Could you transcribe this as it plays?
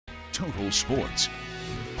Total Sports.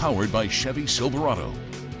 Powered by Chevy Silverado.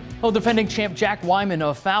 Well, defending champ Jack Wyman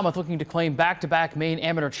of Falmouth looking to claim back-to-back Maine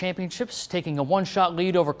Amateur championships, taking a one-shot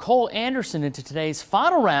lead over Cole Anderson into today's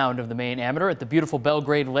final round of the Maine Amateur at the beautiful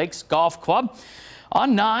Belgrade Lakes Golf Club.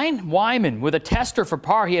 On 9, Wyman with a tester for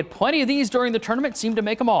par. He had plenty of these during the tournament, seemed to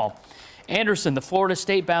make them all. Anderson, the Florida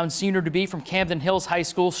State-bound senior-to-be from Camden Hills High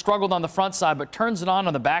School, struggled on the front side but turns it on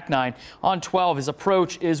the back 9. On 12, his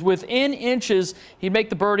approach is within inches. He'd make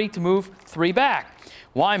the birdie to move 3 back.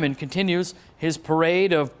 Wyman continues his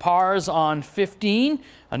parade of pars on 15.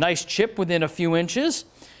 A nice chip within a few inches.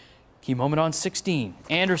 Key moment on 16.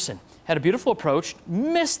 Anderson had a beautiful approach,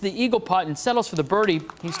 missed the eagle putt and settles for the birdie.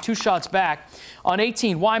 He's 2 shots back. On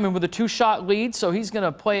 18, Wyman with a 2-shot lead, so he's going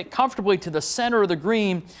to play it comfortably to the center of the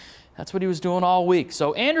green. That's what he was doing all week.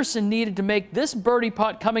 So Anderson needed to make this birdie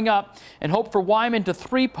putt coming up and hope for Wyman to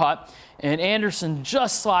 3-putt. And Anderson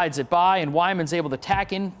just slides it by, and Wyman's able to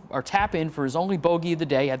tap in for his only bogey of the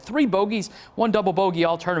day. Had 3 bogeys, 1 double bogey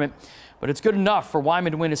all tournament. But it's good enough for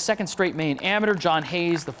Wyman to win his 2nd straight Maine Amateur. John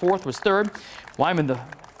Hayes, the 4th, was 3rd. Wyman, the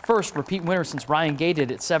first repeat winner since Ryan Gay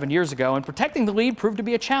did it 7 years ago. And protecting the lead proved to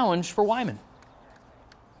be a challenge for Wyman.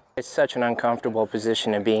 It's such an uncomfortable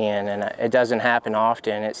position to be in, and it doesn't happen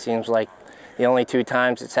often. It seems like the only 2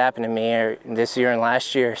 times it's happened to me are this year and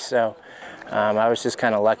last year, so I was just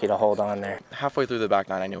kind of lucky to hold on there. Halfway through the back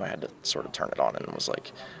 9, I knew I had to sort of turn it on and was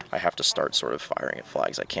like, I have to start sort of firing at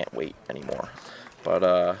flags. I can't wait anymore.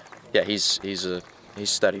 But yeah, he's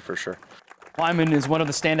steady for sure. Wyman is one of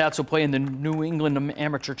the standouts who'll play in the New England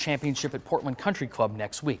Amateur Championship at Portland Country Club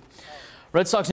next week. Red Sox